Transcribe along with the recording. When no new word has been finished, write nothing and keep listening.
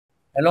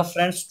Hello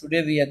friends,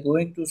 today we are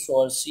going to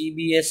solve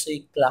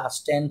CBSE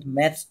class 10th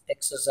maths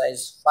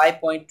exercise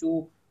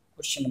 5.2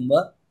 question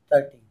number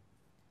 13.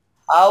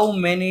 How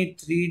many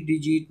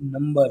 3-digit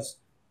numbers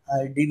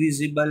are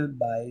divisible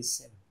by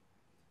 7?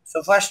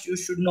 So first you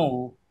should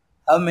know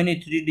how many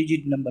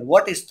 3-digit number.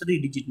 What is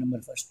 3-digit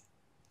number first?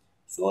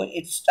 So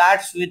it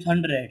starts with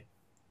 100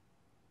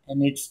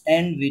 and its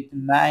end with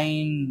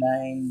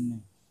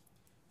 999.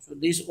 So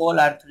these all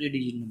are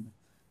 3-digit numbers.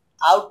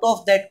 Out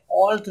of that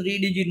all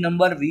 3-digit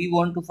number, we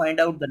want to find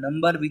out the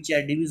number which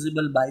are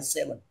divisible by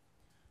 7.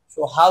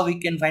 So how we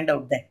can find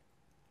out that?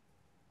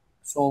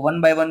 So one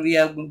by one we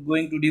are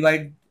going to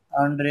divide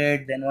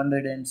 100, then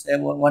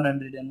 107,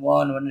 101,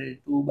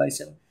 102 by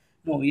 7.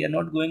 No, we are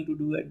not going to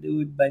do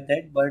it by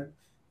that, but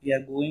we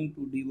are going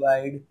to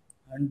divide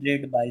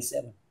 100 by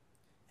 7.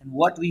 And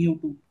what we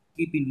have to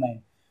keep in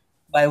mind,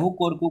 by hook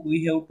or crook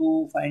we have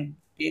to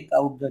take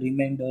out the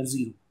remainder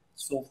 0.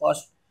 So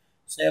first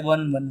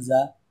 7 ones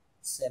are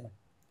 7.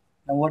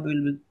 Now what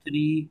will be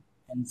 3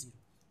 and 0?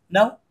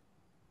 Now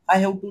I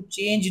have to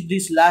change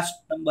this last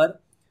number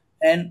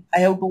and I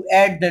have to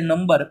add the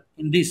number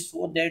in this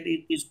so that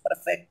it is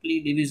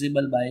perfectly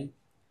divisible by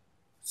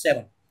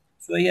 7.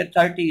 So here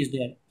 30 is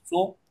there.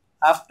 So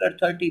after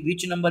 30,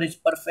 which number is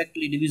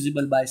perfectly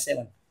divisible by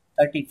 7?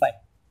 35.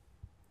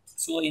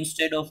 So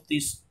instead of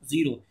this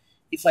 0,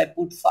 if I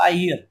put 5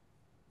 here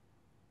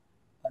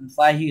and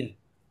 5 here,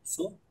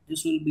 so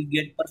this will be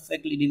get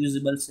perfectly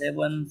divisible.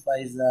 7 5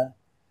 is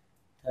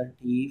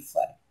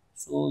 35.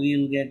 So we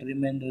will get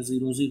remainder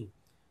 0 0.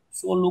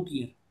 So look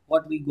here,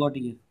 what we got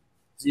here,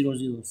 0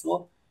 0.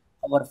 So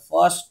our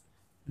first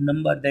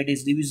number that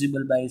is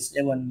divisible by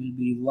 7 will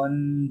be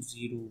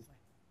 105.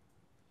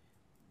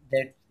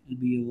 That will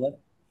be our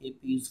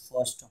AP's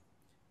first term.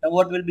 Now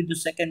what will be the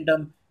second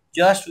term?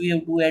 Just we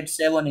have to add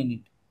 7 in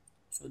it.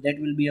 So that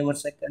will be our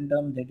second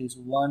term, that is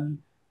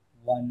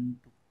 112.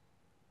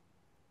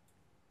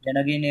 Then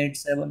again add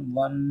 7,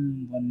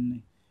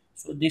 119.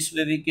 So this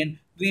way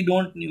we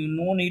don't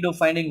no need of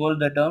finding all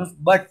the terms,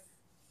 but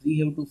we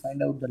have to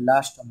find out the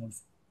last term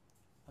also.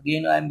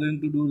 Again I am going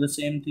to do the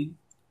same thing,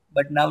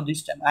 but now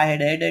this time I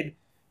had added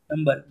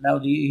number. Now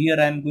here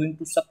I am going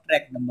to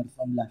subtract number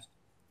from last.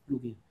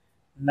 Look here,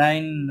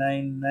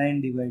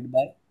 999 divided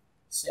by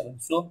 7.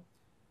 So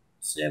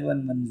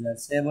 7 ones are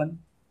 7,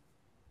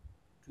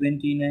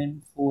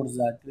 29 fours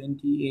are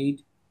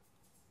 28.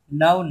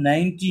 Now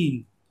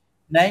 19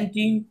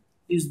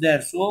 is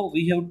there, so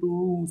we have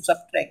to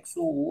subtract.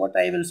 So what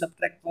I will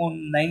subtract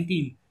from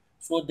 19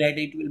 so that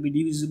it will be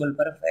divisible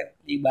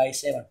perfectly by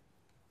 7?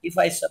 If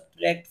I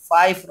subtract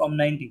 5 from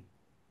 19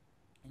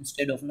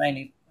 instead of 9,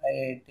 if I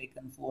had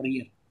taken 4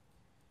 here,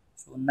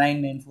 so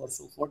 9 and 4,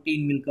 so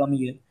 14 will come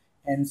here,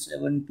 and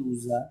 7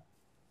 2s are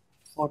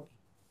 40.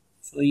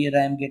 So here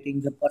I am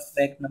getting the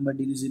perfect number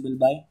divisible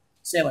by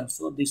 7.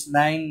 So this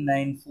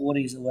 994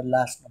 is our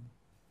last number.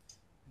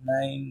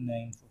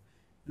 994.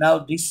 Now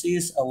this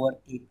is our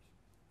AP.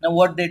 Now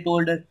what they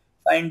told us,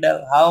 find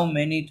out how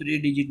many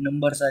 3-digit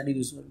numbers are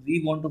divisible.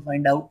 We want to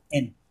find out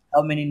n,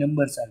 how many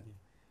numbers are there.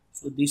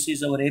 So this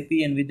is our AP,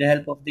 and with the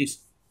help of this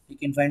we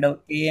can find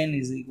out an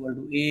is equal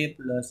to a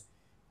plus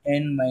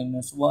n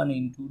minus 1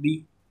 into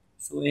d.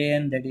 So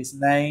an, that is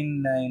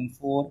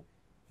 994,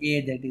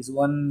 a, that is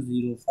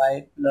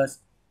 105, plus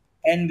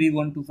n we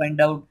want to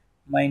find out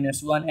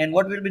minus 1. And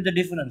what will be the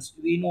difference?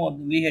 We know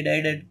we had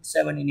added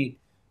 7 in it,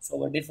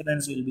 so our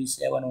difference will be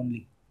 7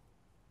 only.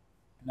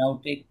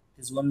 Now take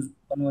this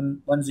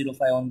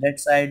 105 on that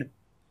side,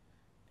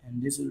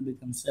 and this will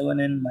become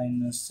 7n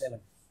minus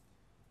 7.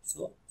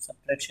 So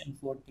subtraction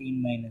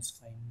 14 minus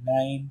 5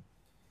 9,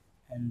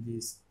 and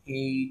this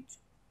 8,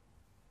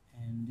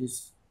 and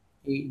this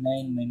 8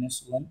 9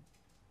 minus 1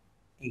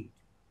 8.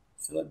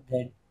 So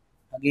that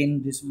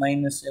again this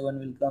minus 7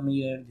 will come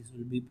here, this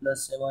will be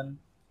plus 7,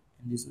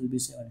 and this will be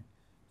 7.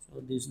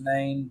 So this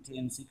 9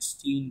 10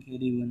 16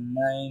 carry 1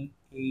 9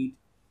 8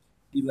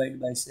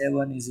 divided by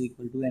 7 is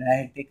equal to, and I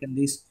had taken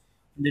this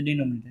in the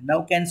denominator.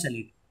 Now cancel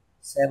it.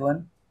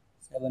 7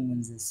 1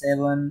 is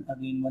 7,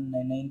 again 1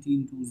 9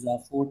 19, 2 is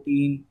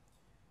 14,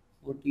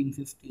 14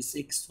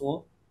 56.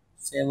 So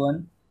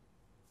 7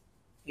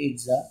 8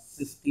 is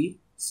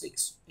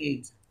 56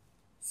 8.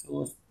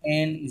 So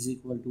n is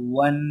equal to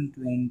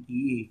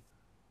 128.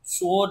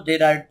 So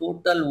there are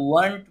total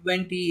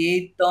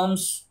 128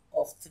 terms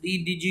of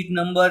 3-digit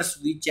numbers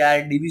which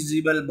are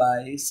divisible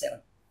by 7.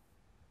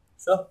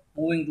 So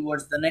moving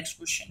towards the next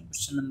question,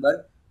 question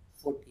number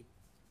 14.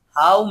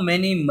 How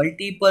many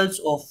multiples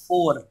of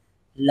 4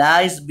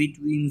 lies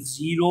between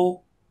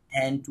 0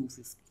 and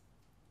 250?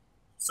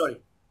 Sorry.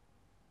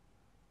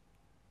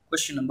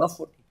 Question number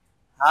 14.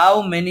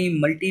 How many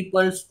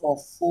multiples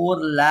of 4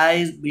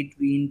 lies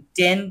between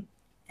 10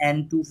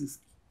 and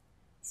 250?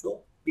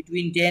 So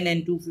between 10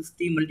 and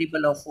 250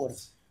 multiple of 4.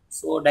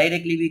 So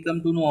directly we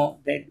come to know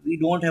that we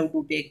don't have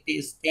to take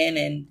this 10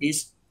 and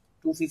this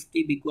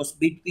 250, because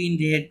between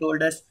they had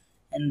told us.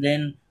 And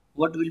then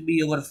what will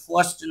be our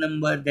first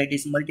number that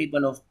is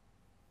multiple of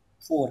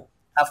 4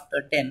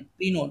 after 10?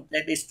 We know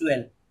that is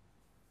 12.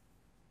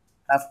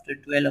 After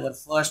 12 our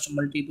first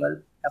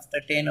multiple, after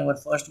 10 our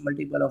first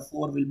multiple of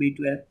 4 will be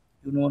 12,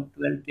 you know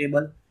 12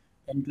 table,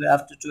 then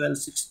after 12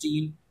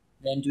 16,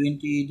 then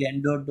 20,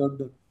 then dot dot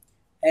dot,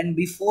 and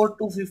before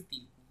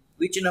 250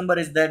 which number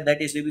is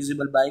that is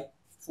divisible by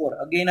 4.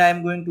 Again I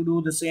am going to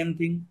do the same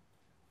thing.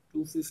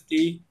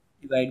 250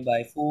 divided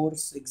by 4,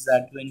 6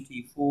 are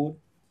 24,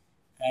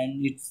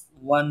 and it's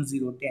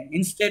 1010.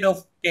 Instead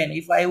of 10,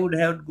 if I would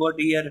have got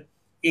here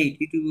 8,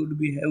 it would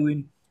be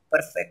having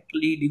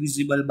perfectly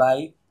divisible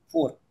by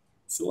 4.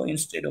 So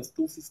instead of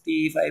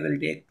 250, if I will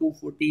take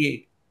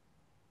 248,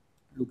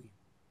 look here.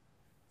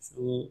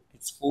 So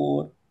it's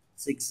 4,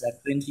 6 are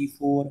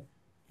 24,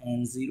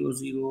 and 0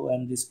 0,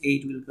 and this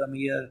 8 will come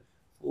here.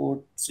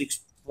 4 6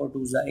 4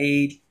 2 are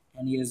 8,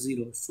 and here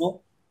 0.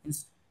 So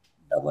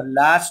our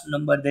last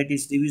number that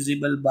is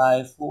divisible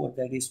by 4,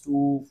 that is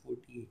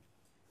 248.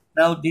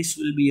 Now this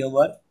will be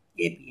our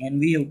AP, and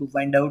we have to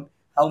find out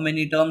how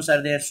many terms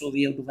are there. So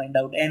we have to find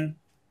out n.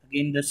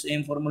 Again the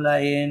same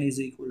formula, n is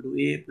equal to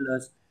a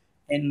plus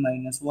n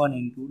minus 1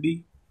 into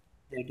d,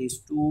 that is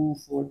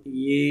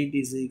 248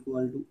 is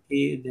equal to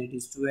a, that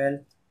is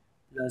 12,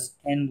 plus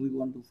n we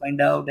want to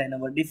find out, and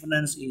our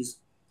difference is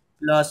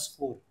plus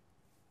 4.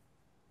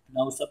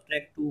 Now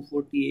subtract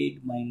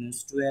 248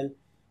 minus 12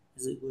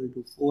 is equal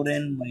to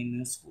 4n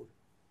minus 4.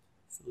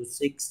 So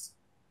 6,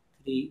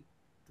 3,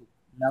 2.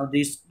 Now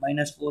this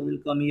minus 4 will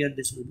come here,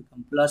 this will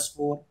become plus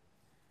 4,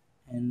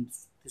 and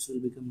this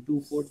will become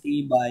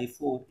 240 by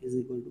 4 is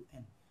equal to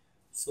n.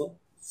 So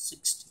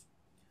 60.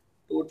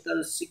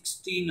 Total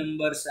 60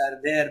 numbers are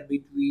there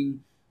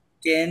between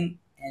 10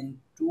 and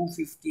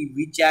 250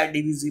 which are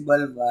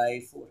divisible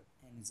by 4.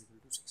 N is equal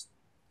to 60.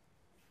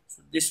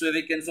 So this way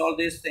we can solve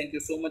this. Thank you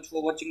so much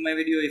for watching my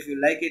video. If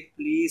you like it,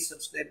 please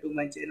subscribe to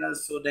my channel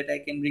so that I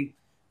can bring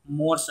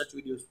more such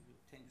videos.